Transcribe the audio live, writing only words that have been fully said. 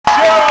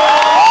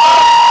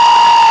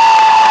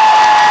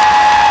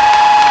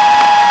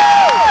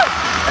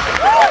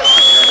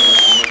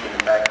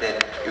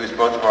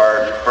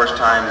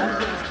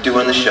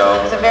the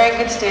show. He's a very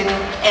good student,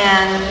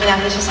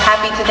 and he's just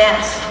happy to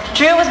dance.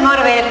 Drew was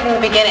motivated from the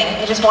beginning.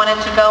 He just wanted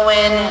to go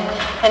in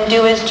and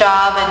do his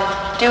job and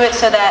do it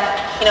so that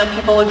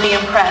people would be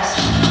impressed.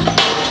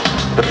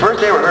 The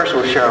first day of rehearsal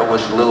with Cheryl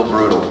was a little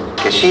brutal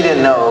because she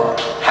didn't know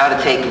how to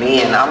take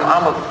me, and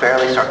I'm a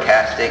fairly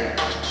sarcastic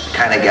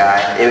kind of guy.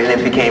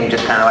 It became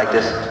just kind of like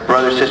this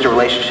brother-sister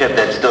relationship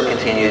that still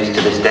continues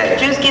to this day.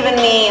 Drew's given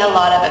me a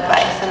lot of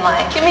advice in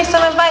life. Give me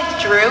some advice,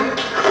 Drew.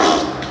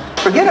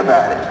 Forget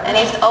about it. And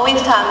he's always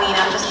taught me,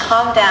 just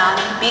calm down,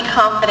 be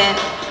confident,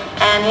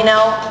 and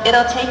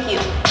it'll take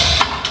you.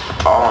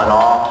 All in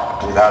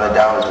all, without a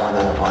doubt, is one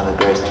of the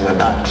greatest things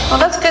I've done. Well,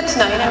 that's good to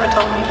know. You never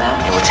told me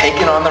that. And we're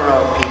taking on the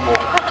road, people.